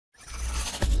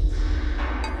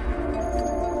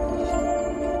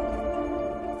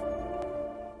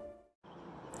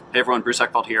Hey everyone, Bruce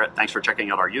Eckfeldt here. Thanks for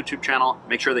checking out our YouTube channel.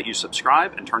 Make sure that you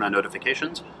subscribe and turn on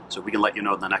notifications so we can let you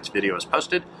know when the next video is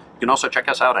posted. You can also check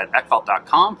us out at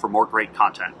eckfeldt.com for more great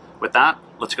content. With that,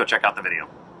 let's go check out the video.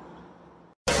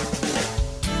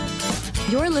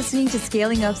 You're listening to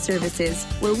Scaling Up Services,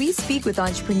 where we speak with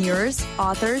entrepreneurs,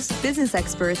 authors, business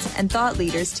experts, and thought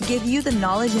leaders to give you the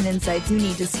knowledge and insights you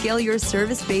need to scale your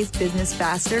service-based business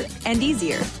faster and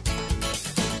easier.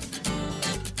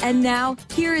 And now,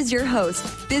 here is your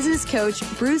host, business coach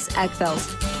Bruce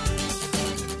Eckfeldt.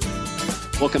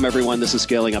 Welcome everyone, this is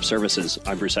Scaling Up Services.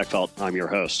 I'm Bruce Eckfeldt, I'm your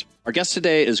host. Our guest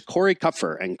today is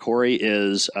Kupfer, and Corey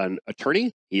is an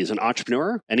attorney, he's an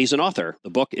entrepreneur, and he's an author.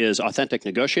 The book is Authentic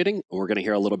Negotiating. We're going to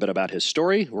hear a little bit about his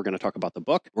story. We're going to talk about the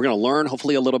book. We're going to learn,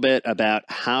 hopefully, a little bit about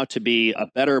how to be a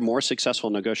better, more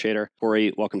successful negotiator.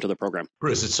 Corey, welcome to the program.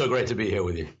 Bruce, it's so great to be here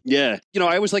with you. Yeah.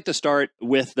 I always like to start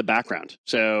with the background.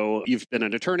 So you've been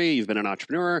an attorney, you've been an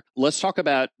entrepreneur. Let's talk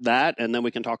about that, and then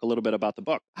we can talk a little bit about the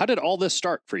book. How did all this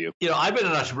start for you? I've been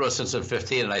an entrepreneur since I'm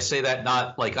 15, and I say that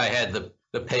not like I had the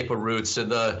paper routes and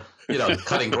the,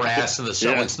 cutting grass and the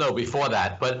shoveling snow before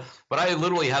that. But I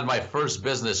literally had my first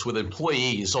business with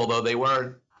employees, although they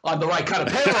weren't on the right kind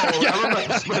of payroll,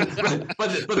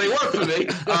 but they worked for me.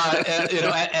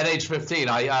 At age 15,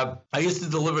 I used to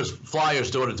deliver flyers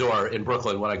door to door in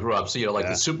Brooklyn when I grew up. So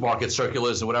the supermarket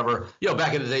circulars and whatever.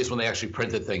 Back in the days when they actually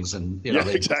printed things, and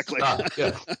exactly.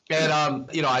 And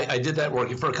I did that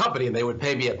working for a company, and they would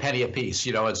pay me a penny a piece.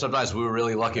 And sometimes we were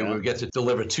really lucky. We would get to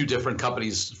deliver two different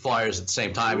companies' flyers at the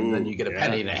same time, and then you get a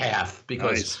penny and a half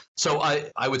because. Nice. So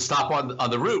I would stop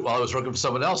on the route while I was working for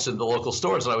someone else in the local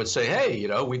stores, and I would say, hey,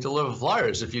 we deliver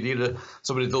flyers. If you need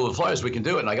somebody to deliver flyers, we can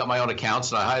do it. And I got my own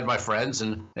accounts, and I hired my friends,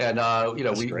 and I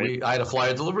had a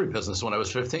flyer delivery business when I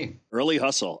was 15. Early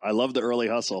hustle. I love the early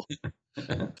hustle.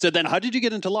 So then how did you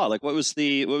get into law? Like what was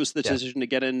the decision to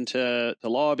get into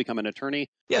law, become an attorney?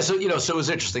 Yeah, so it was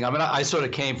interesting. I mean, I sort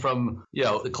of came from,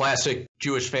 the classic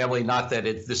Jewish family, not that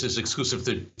this is exclusive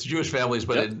to Jewish families,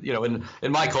 but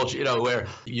in my culture, where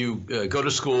you go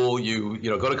to school, you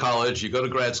go to college, you go to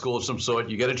grad school of some sort,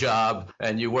 you get a job,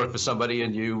 and you work for somebody,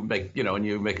 and you make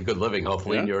a good living,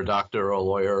 hopefully, and you're a doctor or a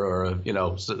lawyer or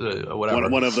whatever.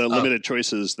 One of the limited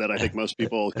choices that I think most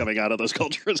people coming out of those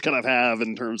cultures kind of have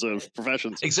in terms of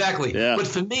professions. Exactly. Yeah. But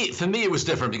for me, it was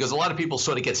different because a lot of people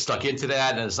sort of get stuck into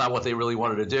that, and it's not what they really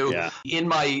wanted to do. Yeah. In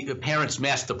my parents'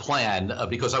 master plan,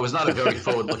 because I was not a very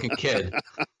forward-looking kid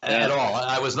at all.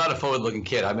 I was not a forward-looking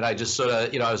kid. I mean, I just sort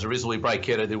of, I was a reasonably bright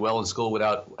kid. I did well in school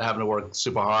without having to work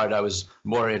super hard. I was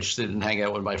more interested in hanging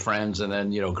out with my friends and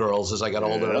then, girls as I got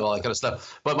older and all that kind of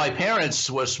stuff. But my parents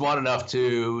were smart enough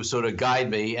to sort of guide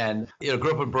me and,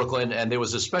 grew up in Brooklyn, and there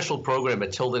was a special program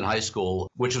at Tilden High School,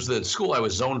 which was the school I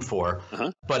was zoned for.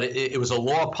 But it was a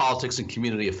law, politics, and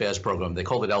community affairs program. They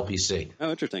called it LPC.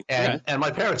 Oh, interesting. And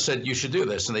my parents said, you should do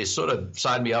this. And they sort of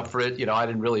signed me up for it. I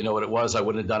didn't really know what it was. I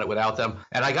wouldn't have done it without them.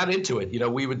 And I got into it.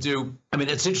 We would do,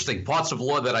 it's interesting, parts of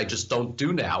law that I just don't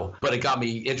do now, but it got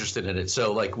me interested in it.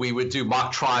 So we would do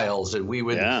mock trials, and we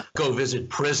would go visit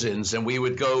prisons, and we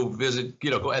would go visit,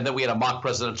 and then we had a mock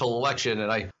presidential election,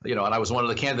 and I was one of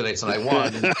the candidates, and I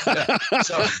won.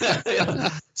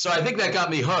 And, so I think that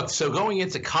got me hooked. So going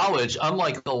into college,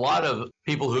 unlike a lot of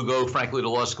people who go, frankly, to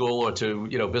law school or to,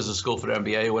 business school for their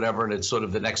MBA or whatever, and it's sort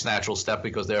of the next natural step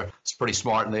because they're pretty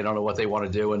smart and they don't know what they want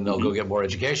to do and they'll go get more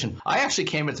education. I actually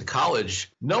came into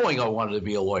college knowing I wanted to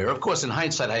be a lawyer. Of course, in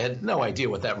hindsight, I had no idea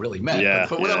what that really meant. But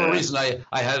for whatever reason,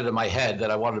 I had it in my head that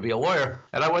I wanted to be a lawyer.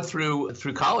 And I went through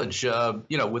college,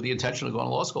 with the intention of going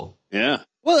to law school. Yeah.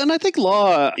 Well, and I think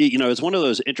law, is one of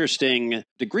those interesting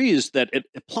degrees that it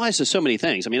applies to so many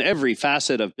things. I mean, every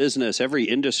facet of business, every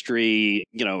industry,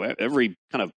 every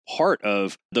kind of part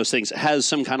of those things has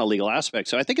some kind of legal aspect.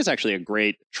 So I think it's actually a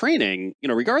great training,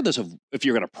 regardless of if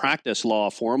you're going to practice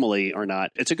law formally or not.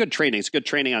 It's a good training. It's good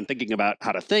training on thinking about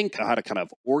how to think, how to kind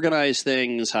of organize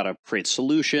things, how to create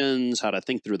solutions, how to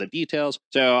think through the details.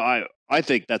 So I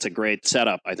think that's a great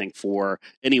setup, I think, for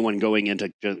anyone going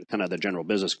into kind of the general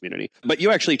business community. But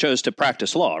you actually chose to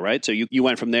practice law, right? So you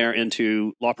went from there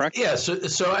into law practice? Yeah,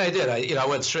 so I did. I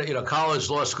went straight, college,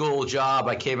 law school, job.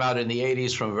 I came out in the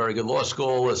 80s from a very good law school.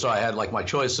 So I had my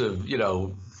choice of,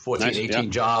 14,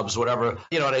 18 jobs, whatever,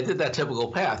 and I did that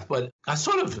typical path. But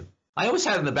I always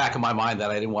had in the back of my mind that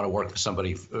I didn't want to work for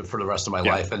somebody for the rest of my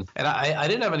life. And I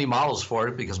didn't have any models for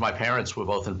it because my parents were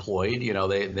both employed.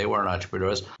 They weren't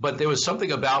entrepreneurs. But there was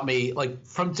something about me,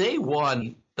 from day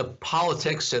one, the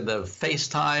politics and the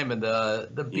FaceTime and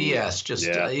the BS, just,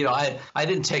 I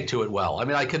didn't take to it well. I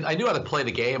mean, I knew how to play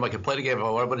the game. I could play the game if I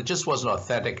wanted, but it just wasn't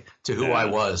authentic to who I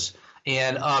was.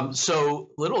 And so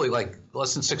literally like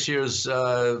less than 6 years,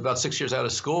 about 6 years out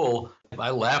of school,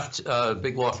 I left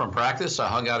big law firm practice. I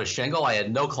hung out a shingle. I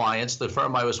had no clients. The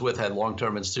firm I was with had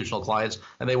long-term institutional clients,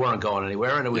 and they weren't going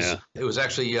anywhere. And it was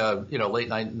actually late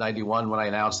 91 when I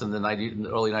announced, and then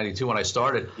early 92 when I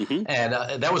started. Mm-hmm.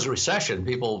 And that was a recession.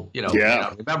 People may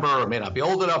not remember or may not be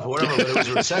old enough or whatever, but it was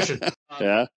a recession.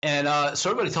 And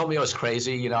so everybody told me I was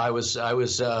crazy. I was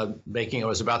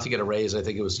about to get a raise. I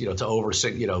think it was to over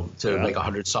to make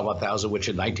 100 some odd thousand, which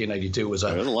in 1992 was a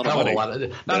hell of a lot.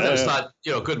 Not that it's not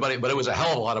good money, but it was a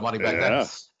hell of a lot of money back then.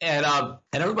 And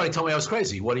everybody told me I was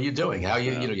crazy. What are you doing? How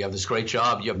you have this great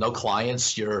job. You have no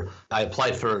clients. I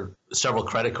applied for several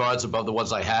credit cards above the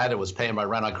ones I had. It was paying my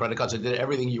rent on credit cards. I did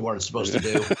everything you weren't supposed to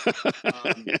do.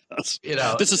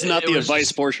 This is not the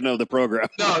advice portion of the program.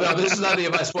 No, this is not the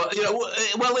advice. Well,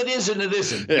 it is and it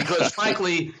isn't, because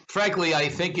frankly, I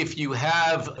think if you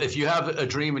have a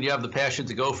dream and you have the passion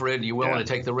to go for it and you're willing to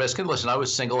take the risk. And listen, I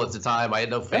was single at the time. I had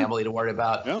no family to worry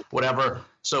about. Whatever.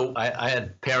 So I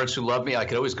had parents who loved me. I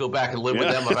could always go back and live with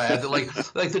them if I had to. Like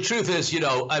the truth is,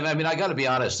 I got to be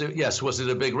honest. Yes, was it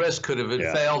a big risk? Could have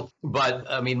failed? But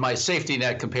I mean, my safety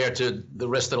net compared to the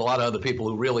risk that a lot of other people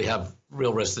who really have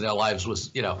real risk in their lives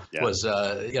was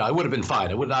I would have been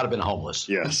fine. I would not have been homeless.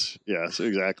 Yes,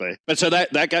 exactly. But so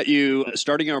that got you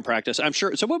starting your own practice, I'm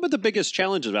sure. So what were the biggest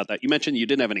challenges about that? You mentioned you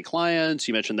didn't have any clients.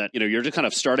 You mentioned that you're just kind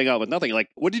of starting out with nothing. Like,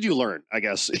 what did you learn? I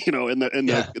guess in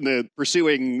the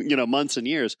pursuing months and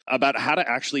years about how to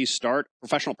actually start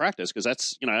professional practice, because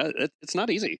that's it's not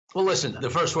easy. Well, listen, the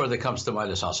first word that comes to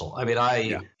mind is hustle. I mean,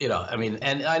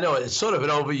 and I know it's sort of an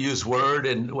overused word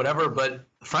and whatever, but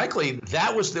frankly,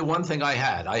 that was the one thing I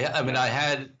had. I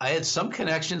had some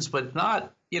connections, but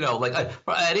not,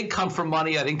 I didn't come from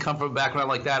money. I didn't come from a background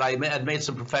like that. I had made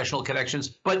some professional connections.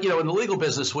 But, in the legal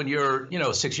business, when you're,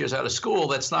 6 years out of school,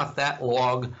 that's not that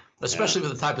long, especially for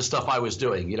the type of stuff I was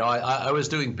doing. I was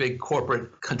doing big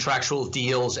corporate contractual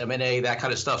deals, M&A, that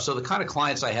kind of stuff. So the kind of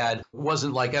clients I had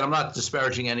wasn't like, and I'm not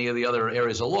disparaging any of the other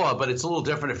areas of law, but it's a little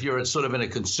different if you're sort of in a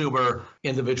consumer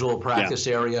individual practice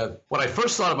area. When I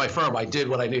first started my firm, I did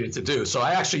what I needed to do. So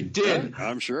I actually did.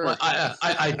 I'm sure.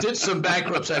 I did some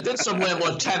bankruptcy. I did some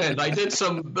landlord tenant. I did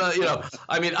some,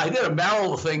 I did a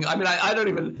marital thing. I don't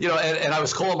even, and I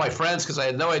was calling my friends because I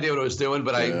had no idea what I was doing,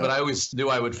 but I always knew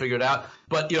I would figure it out.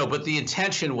 But the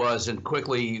intention was, and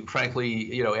quickly,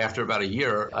 frankly, after about a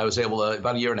year, I was able to,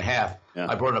 about a year and a half,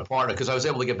 I brought in a partner because I was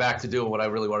able to get back to doing what I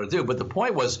really wanted to do. But the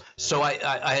point was, so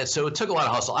it took a lot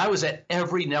of hustle. I was at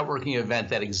every networking event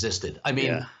that existed.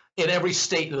 In every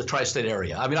state in the tri-state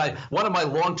area. One of my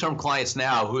long-term clients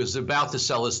now, who is about to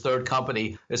sell his third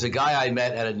company, is a guy I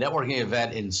met at a networking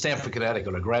event in Stamford,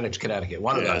 Connecticut, or Greenwich, Connecticut,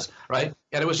 one of those, right?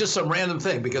 And it was just some random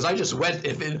thing because I just went,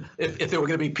 if there were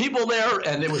going to be people there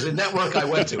and it was a network, I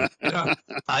went to.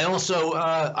 I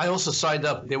also signed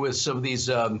up. There was some of these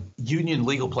union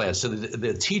legal plans. So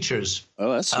the teachers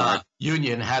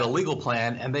union had a legal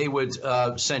plan, and they would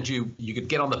send you could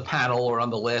get on the panel or on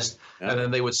the list, and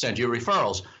then they would send you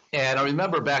referrals. And I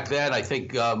remember back then, I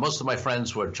think most of my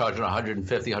friends were charging $150,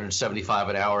 $175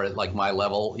 an hour at like my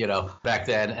level, back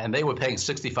then. And they were paying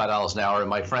 $65 an hour. And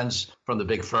my friends from the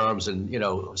big firms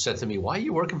said to me, why are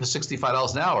you working for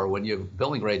 $65 an hour when your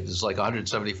billing rate is like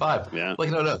 $175? Yeah. Like,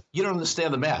 no, you don't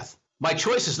understand the math. My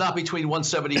choice is not between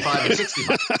 175 and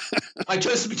 65. My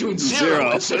choice is between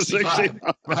 0 and 65,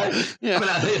 right?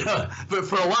 Yeah. But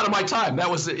for a lot of my time, that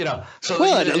was, So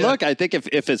look, I think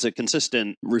if it's a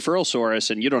consistent referral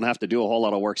source and you don't have to do a whole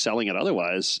lot of work selling it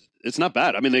otherwise, it's not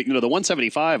bad. The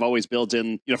 175 always builds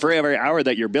in, for every hour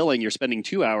that you're billing, you're spending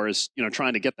 2 hours,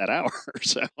 trying to get that hour.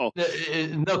 So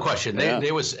no question.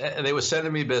 They was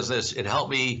sending me business. It helped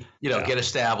me, get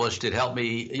established. It helped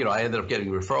me, I ended up getting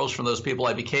referrals from those people.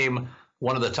 I became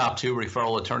one of the top 2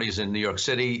 referral attorneys in New York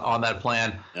City on that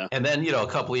plan. Yeah. And then, a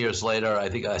couple of years later, I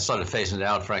think I started phasing it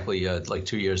out, frankly, like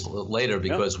 2 years later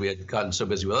because we had gotten so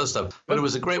busy with other stuff. But it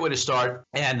was a great way to start.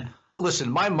 And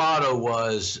listen, my motto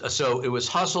was, so it was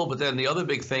hustle, but then the other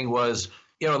big thing was,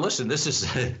 listen, this is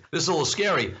a little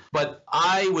scary, but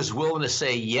I was willing to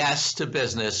say yes to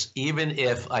business, even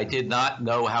if I did not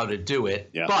know how to do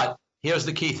it. Yeah. But here's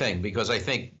the key thing, because I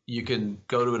think you can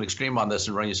go to an extreme on this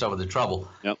and run yourself into trouble.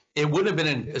 Yep. It wouldn't have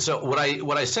been so what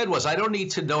I said was, I don't need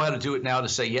to know how to do it now to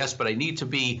say yes, but I need to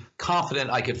be confident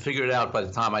I could figure it out by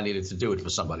the time I needed to do it for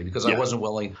somebody, because I wasn't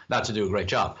willing not to do a great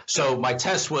job. So my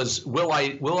test was, will I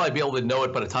be able to know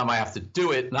it by the time I have to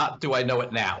do it, not do I know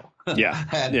it now? Yeah.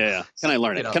 And, yeah. Can I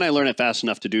learn it? Can I learn it fast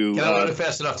enough to do? Can I learn it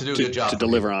fast enough to do a good job to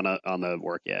deliver on the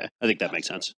work? Yeah, I think that makes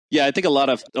sense. Yeah, I think a lot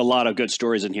of good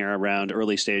stories in here around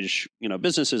early stage,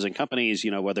 businesses and companies.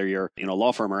 Whether you're a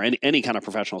law firm or any kind of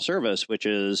professional service, which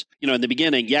is in the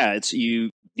beginning, it's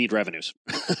you need revenues,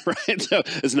 right? So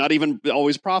it's not even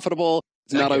always profitable.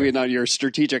 It's not even on your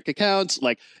strategic accounts.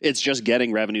 Like it's just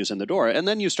getting revenues in the door. And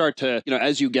then you start to,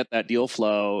 as you get that deal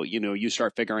flow, you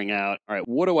start figuring out, all right,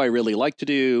 what do I really like to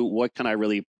do? What can I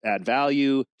really add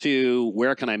value to?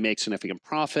 Where can I make significant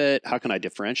profit? How can I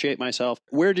differentiate myself?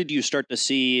 Where did you start to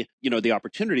see, the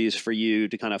opportunities for you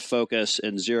to kind of focus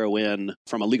and zero in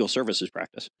from a legal services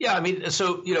practice? Yeah, I mean,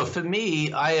 so, for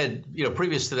me, I had,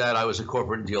 previous to that, I was a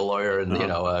corporate deal lawyer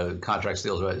and, contracts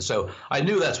deals. So I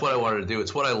knew that's what I wanted to do.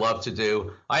 It's what I love to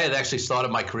do. I had actually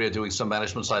started my career doing some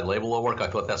management side labor law work. I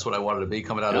thought that's what I wanted to be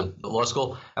coming out of law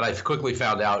school. And I quickly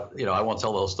found out, I won't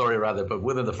tell the whole story rather, but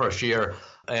within the first year,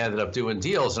 I ended up doing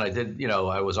deals, and I did,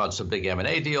 I was on some big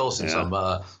M&A deals and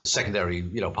some secondary,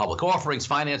 public offerings,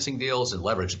 financing deals, and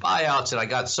leveraged buyouts, and I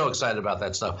got so excited about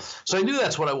that stuff. So I knew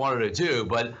that's what I wanted to do,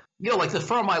 but like the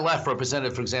firm I left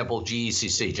represented, for example,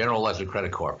 GECC, General Electric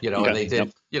Credit Corp. And they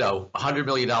did, $100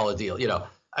 million deal.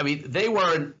 I mean, they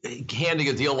weren't handing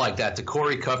a deal like that to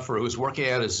Corey Kupfer, who was working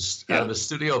out of his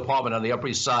studio apartment on the Upper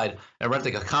East Side and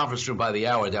renting a conference room by the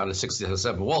hour down at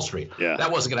 67 Wall Street. Yeah. That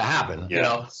wasn't going to happen,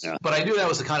 But I knew that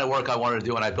was the kind of work I wanted to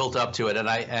do, and I built up to it.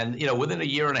 And within a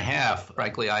year and a half,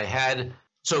 frankly, I had.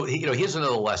 So, here's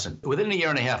another lesson. Within a year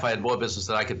and a half, I had more business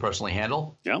than I could personally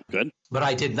handle. Yeah, good. But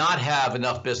I did not have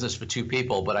enough business for two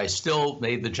people, but I still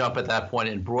made the jump at that point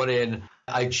and brought in.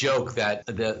 I joke that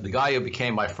the guy who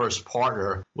became my first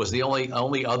partner was the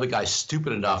only other guy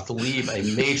stupid enough to leave a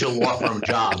major law firm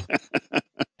job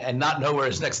and not know where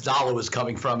his next dollar was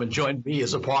coming from and join me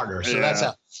as a partner. So that's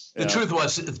how. The truth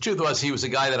was he was a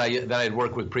guy that I had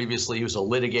worked with previously. He was a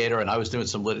litigator, and I was doing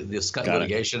some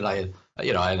litigation. And I had,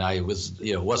 and I was,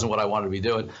 wasn't what I wanted to be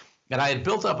doing. And I had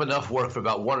built up enough work for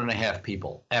about 1.5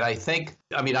 people. And I think,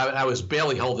 I was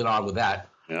barely holding on with that.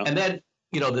 Yeah. And then,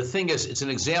 the thing is, it's an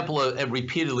example of, and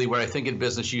repeatedly, where I think in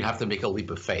business, you have to make a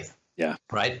leap of faith. Yeah.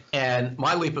 Right. And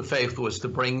my leap of faith was to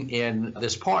bring in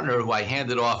this partner who I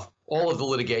handed off all of the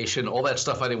litigation, all that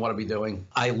stuff I didn't want to be doing.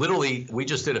 We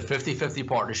just did a 50-50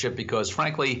 partnership because,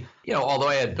 frankly, although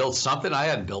I had built something, I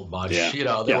hadn't built much. Yeah.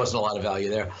 There wasn't a lot of value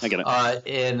there. I get it.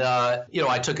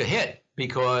 I took a hit.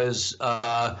 Because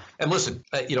and listen,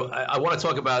 I want to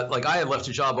talk about, like, I had left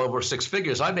a job over six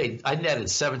figures. I netted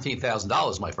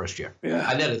 $17,000 my first year. Yeah.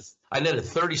 I netted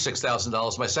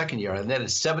 $36,000 my second year. I netted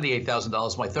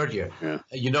 $78,000 my third year. Yeah.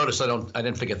 You notice I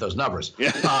didn't forget those numbers.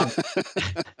 Yeah.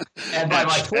 And by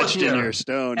my fourth year, in your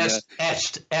stone,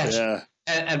 etched. Yeah.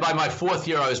 And by my fourth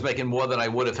year, I was making more than I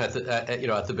would have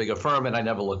at the bigger firm, and I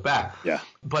never looked back. Yeah.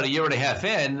 But a year and a half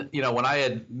in, when I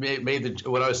had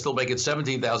when I was still making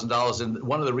 $17,000, and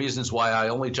one of the reasons why I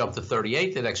only jumped to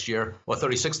 38 the next year, or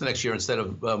 36 the next year instead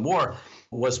of more,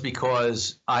 was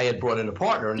because I had brought in a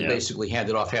partner and basically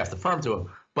handed off half the firm to him.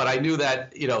 But I knew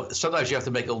that, sometimes you have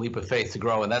to make a leap of faith to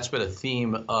grow. And that's been a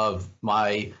theme of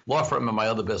my law firm and my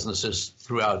other businesses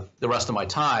throughout the rest of my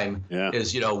time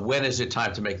is, when is it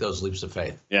time to make those leaps of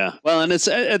faith? Yeah. Well, and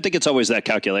I think it's always that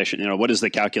calculation. What is the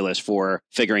calculus for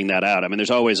figuring that out? I mean, there's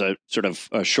always a sort of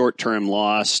a short-term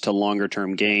loss to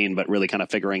longer-term gain, but really kind of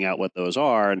figuring out what those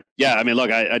are. And look,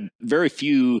 I very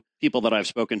few people that I've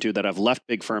spoken to that have left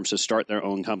big firms to start their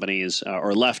own companies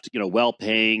or left,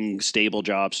 well-paying, stable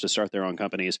jobs to start their own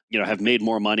companies, have made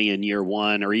more money in year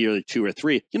one or year 2 or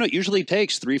 3. It usually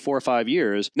takes 3, 4, 5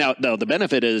 years. Now, though, the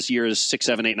benefit is years 6,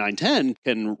 7, 8, 9, 10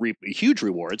 can reap huge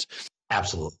rewards.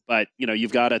 Absolutely. But,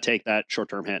 you've got to take that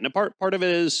short-term hit. And part of it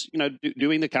is,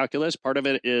 doing the calculus. Part of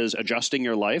it is adjusting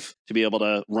your life to be able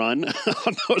to run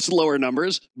on those lower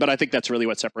numbers. But I think that's really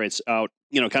what separates out,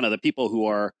 kind of the people who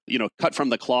are, cut from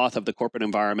the cloth of the corporate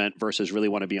environment versus really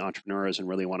want to be entrepreneurs and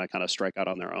really want to kind of strike out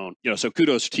on their own. So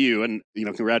kudos to you, and,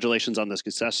 congratulations on the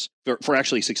success for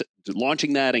actually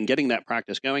launching that and getting that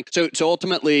practice going. So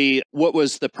ultimately, what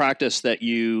was the practice that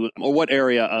or what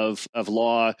area of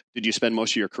law did you spend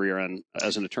most of your career in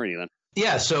as an attorney then?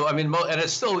 Yeah. So, and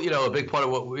it's still, a big part of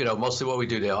what, mostly what we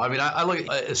do now. I look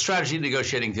at strategy,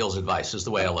 negotiating deals, advice is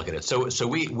the way I look at it. So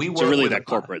we work really with that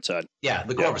corporate side. Yeah.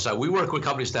 The corporate side. We work with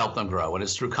companies to help them grow, and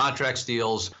it's through contracts,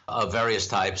 deals of various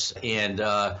types. And,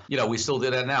 we still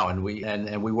do that now. And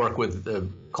we work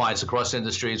with clients across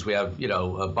industries. We have,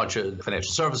 a bunch of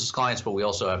financial services clients, but we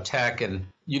also have tech and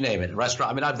you name it,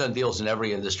 restaurant. I've done deals in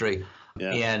every industry.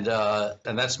 Yeah.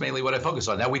 And that's mainly what I focus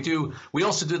on. Now we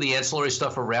also do the ancillary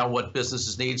stuff around what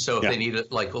businesses need. So if they need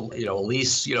like, a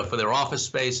lease, for their office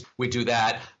space, we do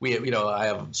that. I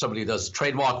have somebody who does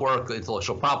trademark work,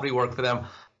 intellectual property work for them.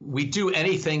 We do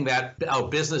anything that our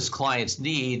business clients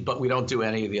need, but we don't do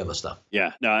any of the other stuff.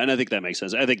 Yeah, no, and I think that makes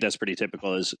sense. I think that's pretty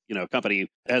typical. Is a company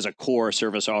has a core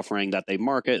service offering that they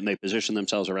market and they position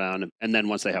themselves around, and then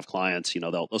once they have clients,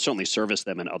 they'll certainly service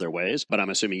them in other ways. But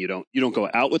I'm assuming you don't go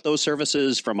out with those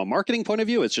services from a marketing point of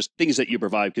view. It's just things that you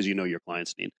provide because your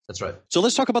clients need. That's right. So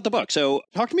let's talk about the book. So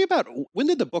talk to me about, when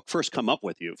did the book first come up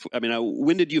with you? I mean,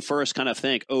 when did you first kind of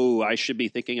think, oh, I should be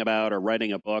thinking about or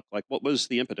writing a book? Like, what was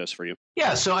the impetus for you?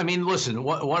 Yeah. So, I mean, listen,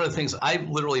 one of the things, I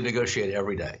literally negotiate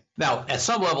every day. Now, at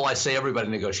some level, I say everybody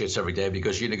negotiates every day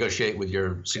because you negotiate with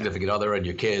your significant other and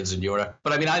your kids and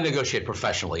but I mean, I negotiate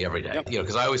professionally every day,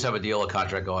 because I always have a deal, a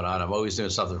contract going on. I'm always doing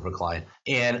something for a client.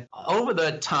 And over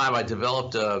the time, I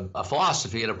developed a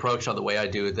philosophy, an approach on the way I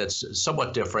do it that's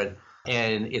somewhat different.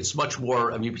 And it's much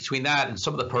more, I mean, between that and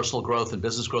some of the personal growth and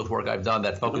business growth work I've done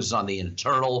that focuses on the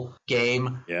internal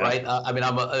game, right? I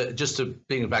mean, just to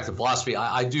being back to philosophy,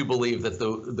 I do believe that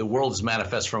the world is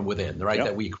manifest from within, right?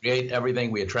 That we create everything,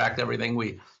 we attract everything,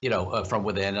 from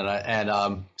within.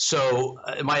 So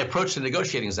my approach to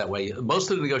negotiating is that way. Most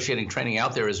of the negotiating training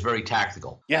out there is very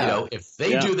tactical. Yeah. If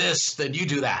they do this, then you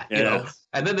do that,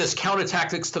 and then there's counter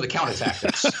tactics to the counter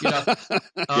tactics,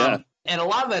 And a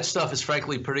lot of that stuff is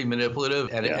frankly pretty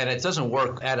manipulative, and it doesn't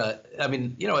work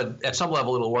at some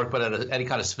level it'll work, but at any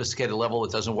kind of sophisticated level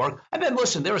it doesn't work. And then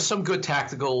listen, there are some good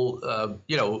tactical,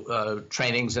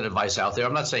 trainings and advice out there.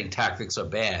 I'm not saying tactics are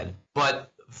bad,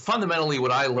 but fundamentally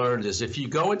what I learned is if you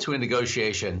go into a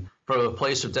negotiation from a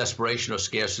place of desperation or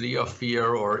scarcity or fear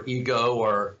or ego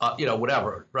or,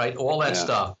 whatever, right? All that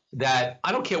stuff, that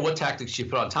I don't care what tactics you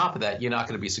put on top of that, you're not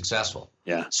going to be successful.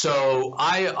 Yeah. So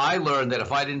I learned that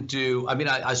if I didn't do,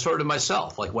 I sorted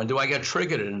myself, like, when do I get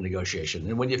triggered in a negotiation?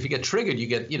 And if you get triggered,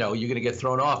 you're going to get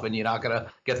thrown off and you're not going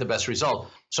to get the best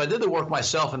result. So I did the work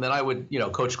myself, and then I would,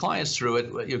 coach clients through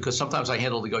it, because sometimes I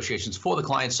handle negotiations for the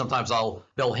clients. Sometimes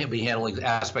they'll be handling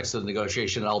aspects of the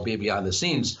negotiation, and I'll be behind the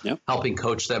scenes helping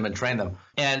coach them and train them.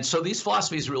 And so these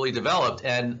philosophies really developed,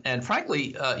 and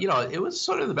frankly, it was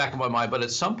sort of in the back of my mind, but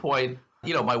at some point,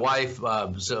 my wife,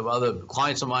 some other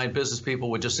clients of mine, business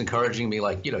people were just encouraging me,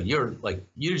 like,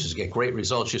 you just get great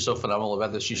results. You're so phenomenal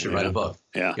about this. You should write a book.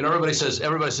 Yeah. Everybody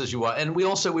says you are, and we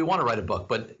all say we want to write a book,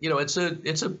 but it's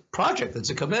a project. It's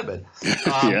a commitment.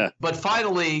 But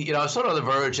finally, I was sort of on the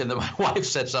verge, and then my wife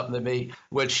said something to me,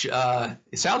 which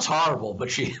it sounds horrible, but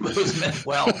it was meant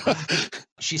well.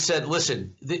 She said,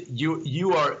 "Listen,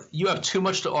 you have too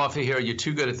much to offer here. You're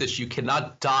too good at this. You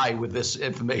cannot die with this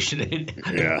information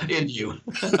in you."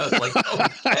 I was like,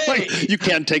 "Okay, you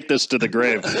can't take this to the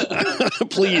grave,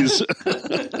 please."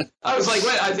 I was like,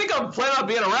 "Wait, I think I'm planning on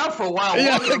being around for a while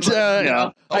longer."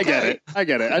 Okay. I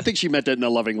get it. I think she meant it in a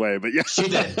loving way, but yeah, she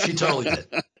did. She totally did.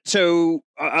 So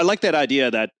I like that idea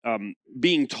that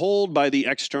being told by the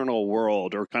external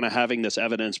world, or kind of having this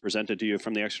evidence presented to you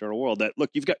from the external world that, look,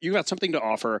 you've got something to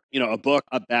offer. A book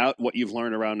about what you've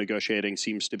learned around negotiating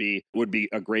would be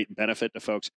a great benefit to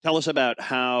folks. Tell us about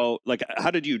how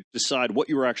did you decide what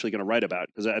you were actually going to write about?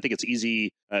 Because I think it's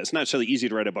easy. It's not necessarily easy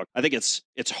to write a book. I think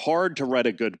it's hard to write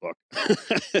a good book.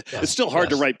 It's still hard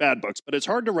to write bad books, but it's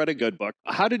hard to write a good book.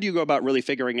 How did you go about really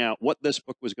figuring out what this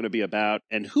book was going to be about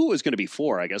and who it was going to be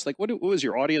for? I guess, like, what was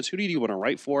your audience? Who did you want to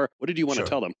write for? What did you want to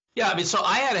tell them? Yeah, so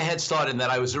I had a head start in that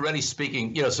I was already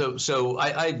speaking, so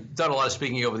I've done a lot of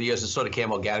speaking over the years. It sort of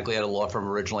came organically. I had a law firm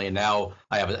originally, and now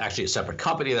I have actually a separate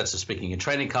company that's a speaking and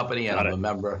training company, and I'm a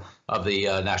member of the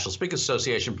National Speakers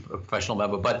Association, professional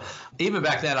member. But even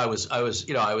back then, I was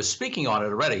speaking on it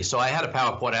already. So I had a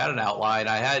PowerPoint, I had an outline,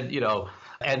 I had,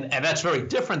 and that's very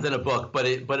different than a book, but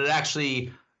it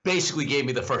actually basically gave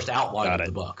me the first outline of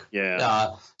the book.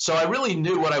 Yeah. So I really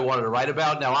knew what I wanted to write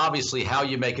about. Now, obviously, how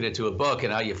you make it into a book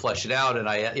and how you flesh it out, and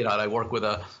I work with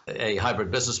a hybrid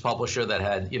business publisher that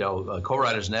had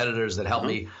co-writers and editors that helped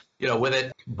me with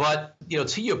it. But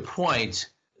to your point,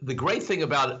 the great thing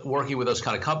about working with those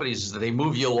kind of companies is that they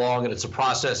move you along, and it's a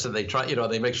process, and they try,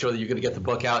 they make sure that you're going to get the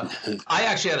book out. I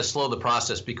actually had to slow the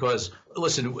process because,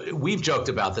 listen, we've joked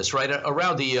about this, right?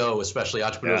 Around EO, especially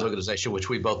Entrepreneurs Organization, which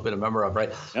we've both been a member of,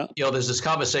 right? Yeah. There's this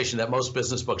conversation that most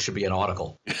business books should be an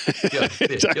article.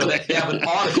 Exactly. They have an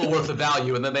article worth of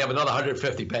value, and then they have another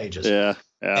 150 pages. Yeah.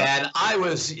 And I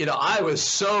was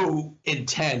so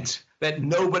intent that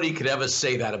nobody could ever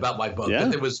say that about my book,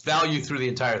 that there was value through the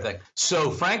entire thing. So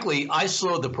frankly, I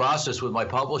slowed the process with my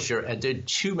publisher and did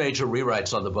 2 major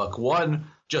rewrites on the book. One,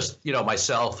 just,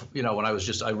 myself, when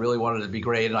I really wanted it to be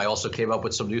great. And I also came up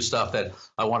with some new stuff that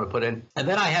I want to put in. And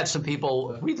then I had some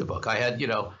people read the book. I had,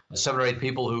 7 or 8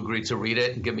 people who agreed to read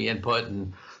it and give me input.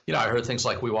 And, I heard things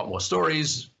like, we want more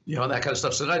stories, and that kind of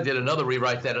stuff. So then I did another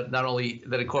rewrite that not only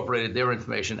that incorporated their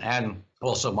information and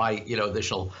also my,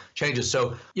 additional changes.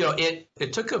 So,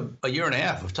 it took a year and a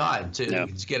half of time to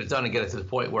get it done and get it to the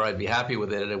point where I'd be happy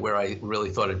with it and where I really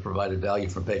thought it provided value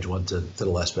from page 1 to the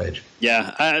last page.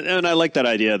 Yeah. And I like that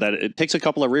idea that it takes a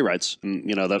couple of rewrites. And,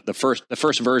 the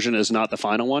first version is not the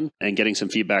final one, and getting some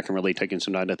feedback and really taking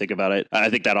some time to think about it. I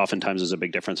think that oftentimes is a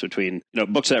big difference between,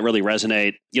 books that really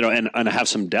resonate, and have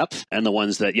some depth, and the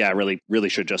ones that, really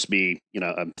should just be, a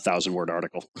 1,000-word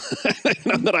article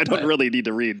that I don't really need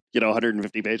to read,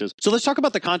 150 pages. So let's talk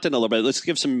about the content a little bit. Let's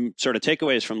give some sort of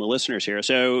takeaways from the listeners here.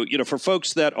 So, for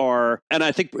folks that are, and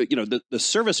I think, the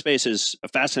service space is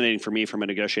fascinating for me from a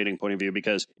negotiating point of view,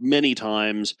 because many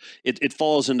times it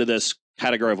falls into this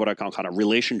category of what I call kind of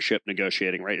relationship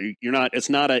negotiating, right? It's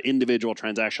not an individual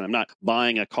transaction. I'm not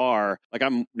buying a car. Like,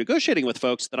 I'm negotiating with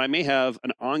folks that I may have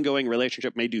an ongoing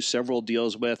relationship, may do several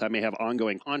deals with. I may have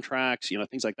ongoing contracts,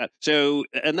 things like that. So,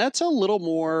 and that's a little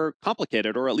more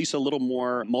complicated, or at least a little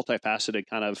more multifaceted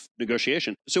kind of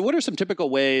negotiation. So what are some typical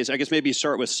ways, I guess maybe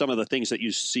start with some of the things that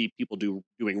you see people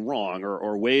doing wrong,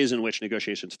 or ways in which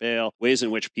negotiations fail, ways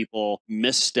in which people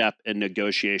misstep in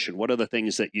negotiation. What are the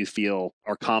things that you feel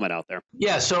are common out there?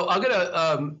 Yeah, so I'm going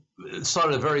to start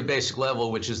at a very basic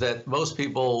level, which is that most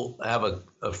people have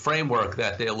a framework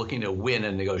that they're looking to win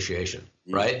in negotiation,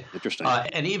 right? Interesting.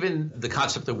 And even the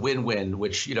concept of win-win,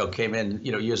 which, came in,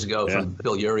 years ago from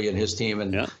Bill Urey and his team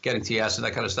and Getting TS and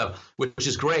that kind of stuff, which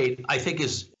is great, I think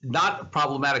is not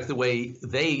problematic the way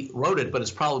they wrote it, but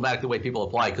it's problematic the way people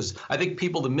apply. Because I think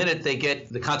people, the minute they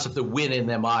get the concept of win in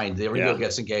their mind, their ego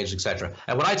gets engaged, et cetera.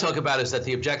 And what I talk about is that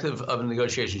the objective of a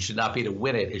negotiation should not be to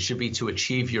win it. It should be to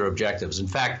achieve your objectives. In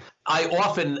fact, I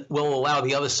often will allow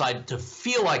the other side to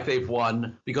feel like they've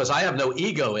won because I have no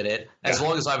ego in it, as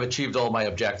long as I've achieved all my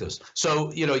objectives.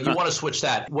 So, you want to switch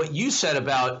that. What you said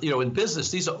about, in business,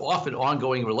 these are often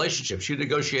ongoing relationships. You're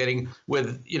negotiating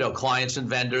with, clients and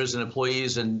vendors and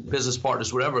employees and business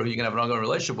partners, whatever, who you can have an ongoing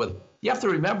relationship with. You have to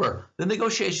remember, the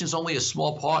negotiation is only a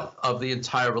small part of the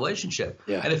entire relationship.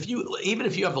 Yeah. And even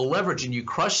if you have the leverage and you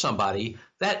crush somebody,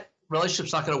 that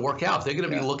relationship's not going to work out. They're going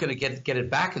to be looking to get it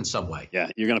back in some way. Yeah,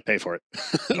 you're going to pay for it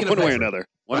one way or another.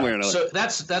 One way or another. So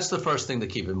that's the first thing to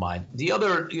keep in mind. The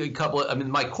other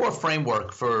my core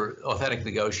framework for authentic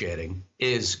negotiating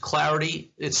is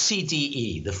clarity. It's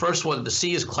CDE. The first one, the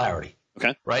C is clarity.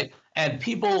 Okay. Right? And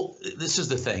people, this is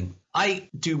the thing. I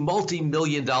do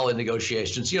multi-million-dollar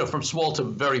negotiations, from small to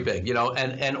very big,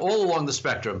 and all along the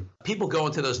spectrum, people go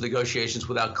into those negotiations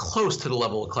without close to the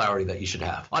level of clarity that you should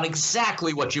have on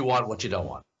exactly what you want, what you don't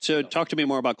want. So talk to me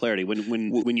more about clarity.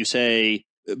 When you say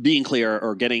being clear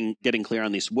or getting clear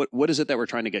on these, what is it that we're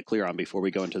trying to get clear on before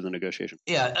we go into the negotiation?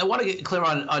 Yeah, I want to get clear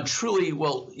on truly,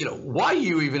 why are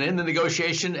you even in the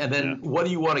negotiation, and then what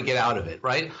do you want to get out of it,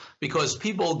 right? Because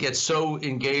people get so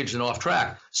engaged and off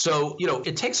track. So,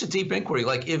 it takes a deep inquiry.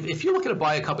 Like if you're looking to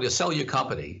buy a company, to sell your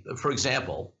company, for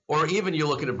example, or even you're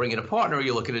looking to bring in a partner,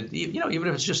 you're looking at, even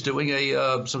if it's just doing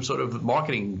some sort of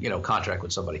marketing, contract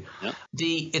with somebody,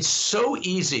 it's so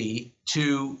easy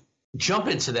to jump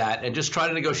into that and just try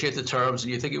to negotiate the terms,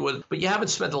 and you think it would, but you haven't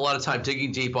spent a lot of time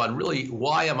digging deep on really,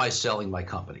 why am I selling my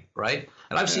company, right?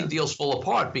 And I've seen deals fall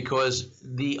apart because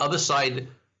the other side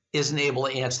isn't able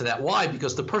to answer that why,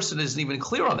 because the person isn't even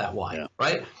clear on that why,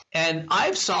 right? And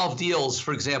I've solved deals,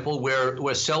 for example, where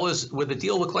the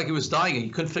deal looked like it was dying and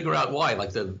you couldn't figure out why.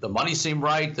 Like the money seemed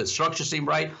right, the structure seemed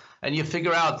right, and you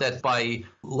figure out that by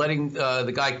letting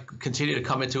the guy continue to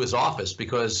come into his office,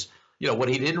 because what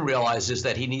he didn't realize is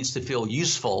that he needs to feel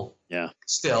useful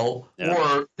still,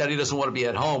 or that he doesn't want to be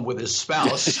at home with his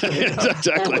spouse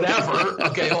exactly. or whatever,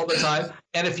 all the time.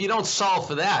 And if you don't solve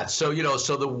for that, so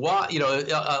the why,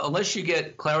 unless you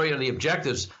get clarity on the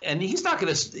objectives, and he's not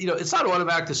going to, it's not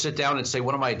automatic to sit down and say,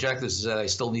 one of my objectives is that I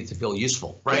still need to feel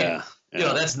useful, right?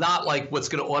 Yeah. That's not like what's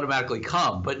going to automatically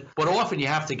come, but often you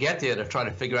have to get there to try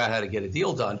to figure out how to get a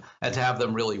deal done and to have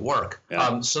them really work.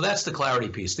 Yeah. So that's the clarity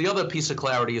piece. The other piece of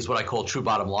clarity is what I call true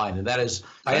bottom line, and that is,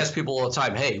 I ask people all the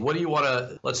time, hey, what do you want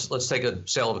to? Let's take a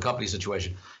sale of a company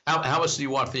situation. How much do you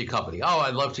want for your company? Oh,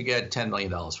 I'd love to get $10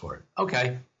 million for it.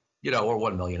 Okay, or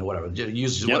 $1 million or whatever.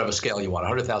 Use whatever scale you want,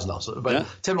 $100,000, but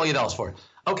 $10 million for it.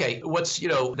 Okay, what's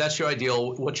that's your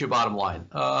ideal. What's your bottom line?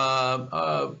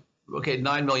 Okay,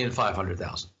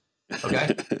 $9,500,000.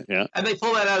 Okay. Yeah. And they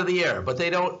pull that out of the air, but they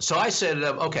don't. So I said to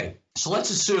them, okay, so let's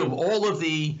assume all of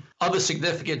the other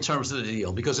significant terms of the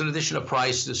deal, because in addition to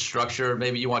price, the structure,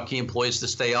 maybe you want key employees to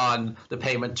stay on, the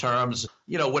payment terms,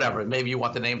 whatever. Maybe you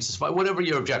want the names to spy, whatever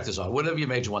your objectives are, whatever your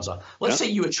major ones are. Let's say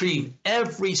you achieve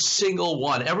every single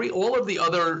one, all of the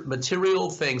other material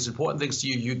things, important things to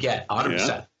you, you get 100%.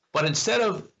 Yeah. But instead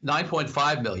of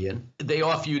 $9.5 million, they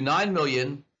offer you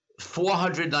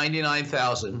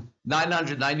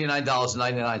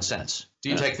 $9,499,999.99. Do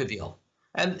you take the deal?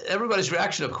 And everybody's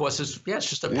reaction, of course, is, yeah, it's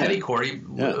just a penny, Corey.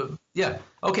 Yeah.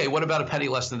 Okay, what about a penny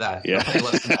less than that? Yeah. A penny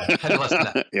less than that. A penny less than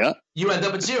that. Yeah. You end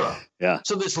up at zero. Yeah.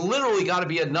 So there's literally got to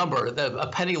be a number, a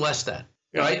penny less than.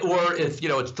 Yeah. Right? Or if,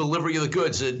 it's delivery of the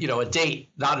goods, a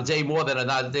date, not a day more than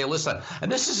not a day less than. And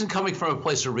this isn't coming from a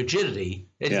place of rigidity.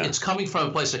 It's coming from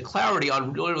a place of clarity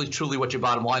on literally truly what your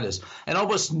bottom line is. And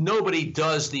almost nobody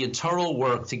does the internal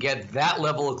work to get that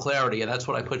level of clarity. And that's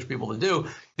what I push people to do,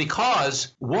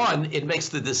 because one, it makes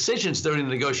the decisions during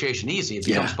the negotiation easy. It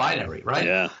becomes binary, right?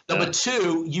 Yeah. Number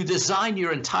two, you design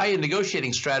your entire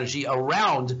negotiating strategy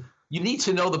around. You need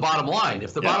to know the bottom line.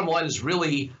 If the bottom line is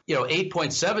really,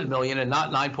 8.7 million and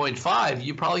not 9.5,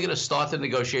 you're probably going to start the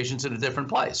negotiations in a different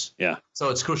place. Yeah. So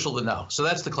it's crucial to know. So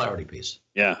that's the clarity piece.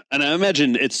 Yeah. And I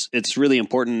imagine it's really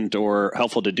important or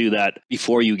helpful to do that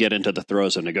before you get into the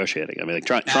throes of negotiating. I mean, like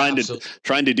trying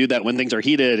to do that when things are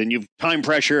heated and you've time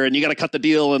pressure and you got to cut the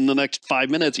deal in the next 5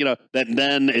 minutes,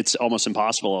 then it's almost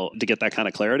impossible to get that kind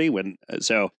of clarity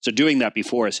so doing that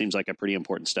before seems like a pretty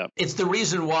important step. It's the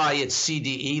reason why it's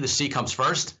CDE. The C comes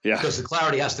first. Yeah. Because the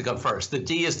clarity has to come first. The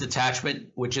D is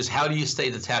detachment, which is how do you stay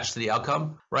detached to the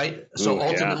outcome, right? So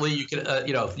ultimately you can,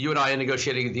 if you and I are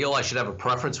negotiating a deal, I should have a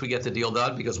preference we get the deal done,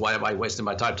 because why am I wasting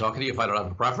my time talking to you if I don't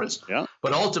have a preference? Yeah.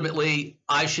 But ultimately,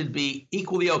 I should be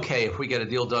equally okay if we get a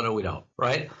deal done or we don't,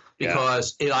 right?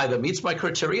 Because it either meets my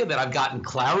criteria that I've gotten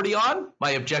clarity on,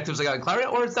 my objectives I gotten clarity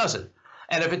on, or it doesn't.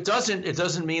 And if it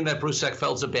doesn't mean that Bruce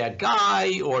Eckfeld's a bad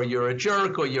guy or you're a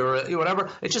jerk or you're whatever.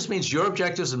 It just means your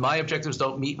objectives and my objectives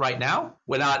don't meet right now.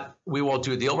 We won't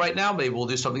do a deal right now. Maybe we'll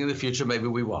do something in the future. Maybe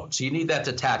we won't. So you need that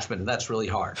detachment, and that's really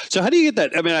hard. So how do you get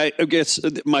that? I mean, I guess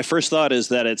my first thought is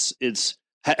that it's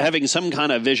having some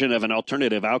kind of vision of an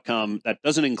alternative outcome that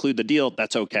doesn't include the deal.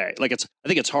 That's okay. I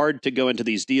think it's hard to go into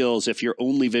these deals if your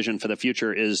only vision for the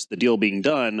future is the deal being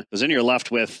done, because then you're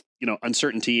left with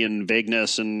uncertainty and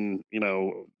vagueness and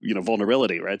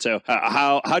vulnerability, right? So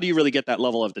how do you really get that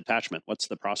level of detachment? What's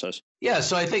the process? Yeah,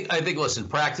 so I think listen,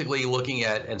 practically looking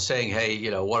at and saying, hey,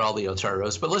 what are all the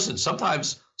alternatives? But listen,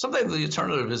 sometimes the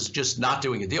alternative is just not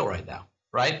doing a deal right now,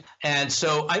 right? And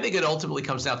so I think it ultimately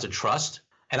comes down to trust.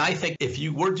 And I think if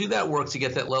you were to do that work to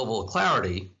get that level of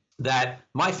clarity, that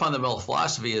my fundamental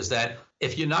philosophy is that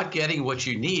if you're not getting what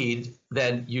you need,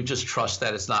 then you just trust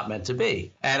that it's not meant to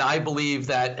be. And I believe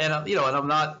that, and I'm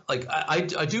not I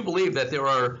do believe that there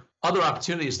are other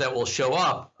opportunities that will show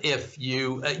up if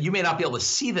you may not be able to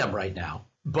see them right now.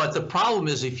 But the problem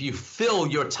is if you fill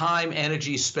your time,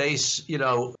 energy, space,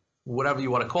 whatever you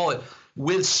want to call it,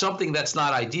 with something that's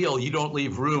not ideal, you don't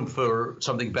leave room for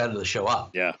something better to show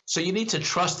up. Yeah. So you need to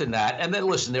trust in that. And then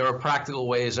listen, there are practical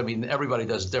ways. I mean, everybody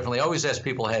does it differently. I always ask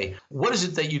people, hey, what is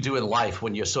it that you do in life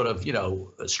when you're sort of,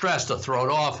 stressed or thrown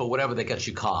off or whatever that gets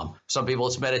you calm? Some people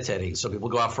it's meditating. Some people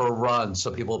go out for a run.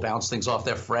 Some people bounce things off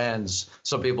their friends.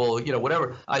 Some people,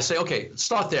 whatever. I say, okay,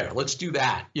 start there. Let's do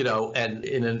that,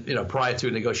 and prior to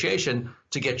a negotiation,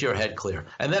 to get your head clear.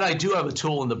 And then I do have a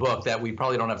tool in the book that we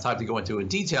probably don't have time to go into in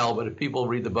detail, but if people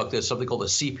read the book, there's something called a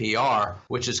CPR,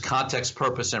 which is context,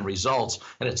 purpose, and results.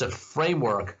 And it's a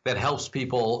framework that helps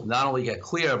people not only get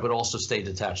clear, but also stay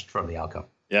detached from the outcome.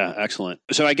 Yeah, excellent.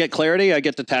 So I get clarity, I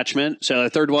get detachment. So the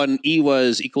third one, E,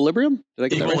 was equilibrium? Did I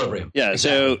get equilibrium. That right? Yeah,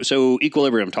 exactly. So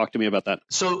equilibrium, talk to me about that.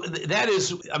 So that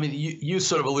is, I mean, you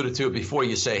sort of alluded to it before.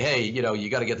 You say, hey, you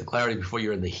got to get the clarity before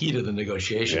you're in the heat of the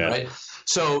negotiation, right?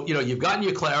 So, you've gotten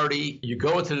your clarity, you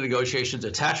go into the negotiations,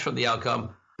 detached from the outcome,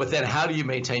 but then how do you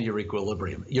maintain your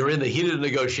equilibrium? You're in the heat of the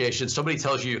negotiation. Somebody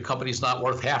tells you your company's not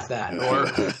worth half that, or,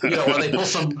 or they pull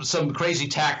some crazy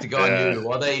tactic on you,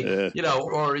 or they,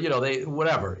 they,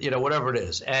 whatever it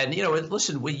is. And,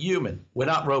 listen, we're human. We're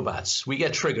not robots. We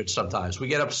get triggered sometimes. We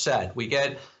get upset. We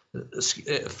get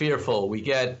fearful. We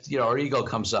get, our ego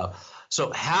comes up.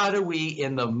 So how do we,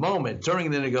 in the moment,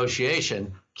 during the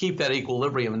negotiation, keep that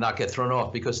equilibrium and not get thrown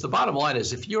off? Because the bottom line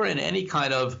is if you're in any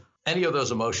of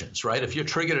those emotions, right? If you're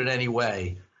triggered in any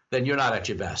way, then you're not at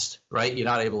your best, right? You're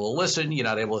not able to listen. You're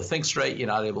not able to think straight. You're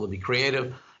not able to be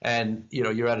creative. And,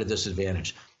 you're at a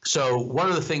disadvantage. So one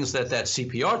of the things that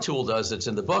CPR tool does that's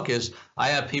in the book is I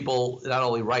have people not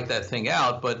only write that thing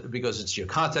out, but because it's your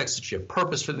context, it's your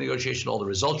purpose for the negotiation, all the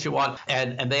results you want,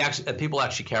 and people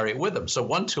actually carry it with them. So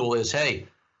one tool is, hey,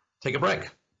 take a break,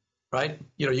 right?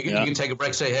 You can take a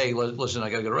break, say, hey, listen,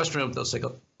 I got to go to the restroom. Let's take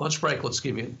a lunch break. Let's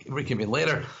reconvene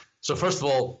later. So first of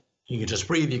all, you can just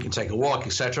breathe, you can take a walk,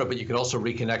 etc. But you can also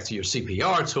reconnect to your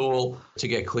CPR tool to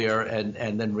get clear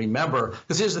and then remember.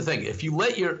 Because here's the thing, if you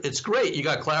let it's great, you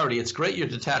got clarity, it's great you're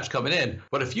detached coming in,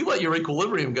 but if you let your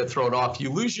equilibrium get thrown off, you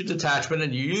lose your detachment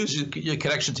and you lose your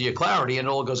connection to your clarity and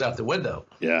it all goes out the window.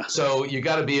 Yeah. So you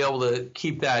got to be able to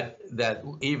keep that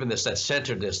evenness, that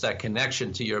centeredness, that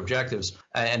connection to your objectives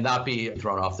and not be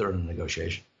thrown off there in a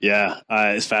negotiation. Yeah,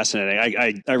 it's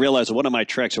fascinating. I realized one of my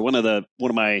tricks or one of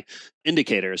my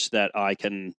indicators that I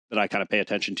kind of pay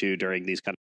attention to during these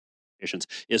kind of conversations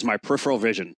is my peripheral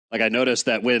vision. Like I notice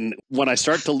that when I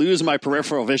start to lose my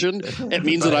peripheral vision, it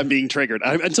means that I'm being triggered.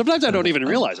 And sometimes I don't even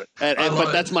realize it.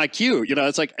 But that's my cue.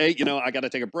 It's like, hey, I got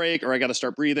to take a break or I got to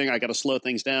start breathing. I got to slow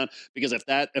things down because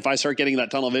if I start getting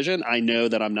that tunnel vision, I know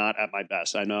that I'm not at my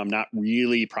best. I know I'm not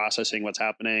really processing what's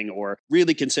happening or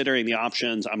really considering the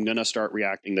options. I'm going to start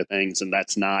reacting to things. And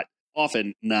that's does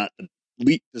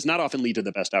not often lead to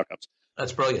the best outcomes.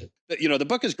 That's brilliant. The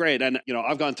book is great. And,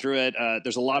 I've gone through it.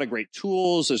 There's a lot of great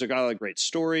tools. There's a lot of great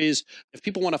stories. If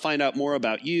people want to find out more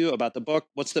about you, about the book,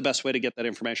 what's the best way to get that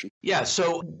information? Yeah.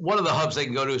 So one of the hubs they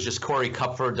can go to is just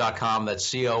CoreyKupfer.com.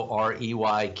 That's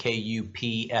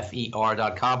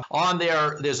CoreyKupfer.com. On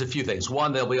there's a few things.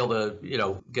 One, they'll be able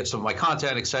to, get some of my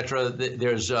content, etc.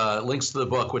 There's links to the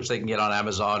book, which they can get on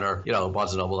Amazon or,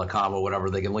 BarnesandNoble.com or whatever.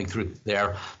 They can link through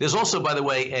there. There's also, by the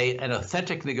way, an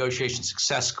authentic negotiation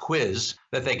success quiz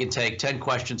that they can take 10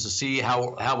 questions to see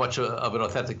how much of an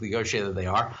authentic negotiator they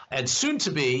are. And soon to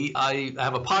be, I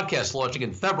have a podcast launching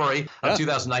in February of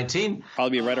 2019.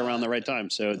 Probably be right around the right time.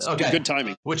 So it's good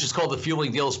timing. Which is called the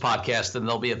Fueling Deals Podcast. And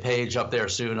there'll be a page up there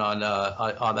soon on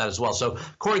that as well. So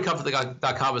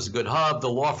CoreyKupfer.com is a good hub. The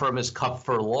law firm is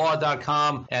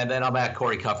KupferLaw.com. And then I'm at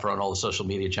Corey Kupfer on all the social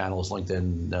media channels,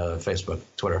 LinkedIn, Facebook,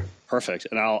 Twitter. Perfect.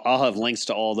 And I'll have links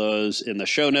to all those in the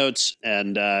show notes.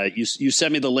 And you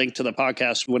send me the link to the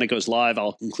podcast when it goes live.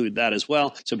 I'll include that as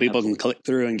well so people can click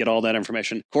through and get all that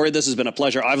information. Corey, this has been a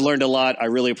pleasure. I've learned a lot. I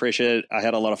really appreciate it. I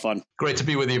had a lot of fun. Great to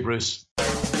be with you, Bruce.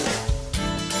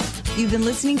 You've been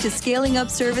listening to Scaling Up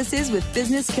Services with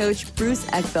business coach Bruce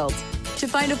Eckfeldt. To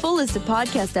find a full list of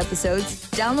podcast episodes,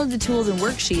 download the tools and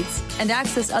worksheets, and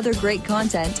access other great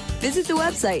content, visit the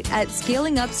website at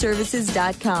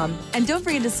scalingupservices.com. And don't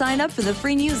forget to sign up for the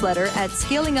free newsletter at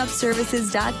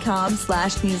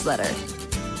scalingupservices.com/newsletter.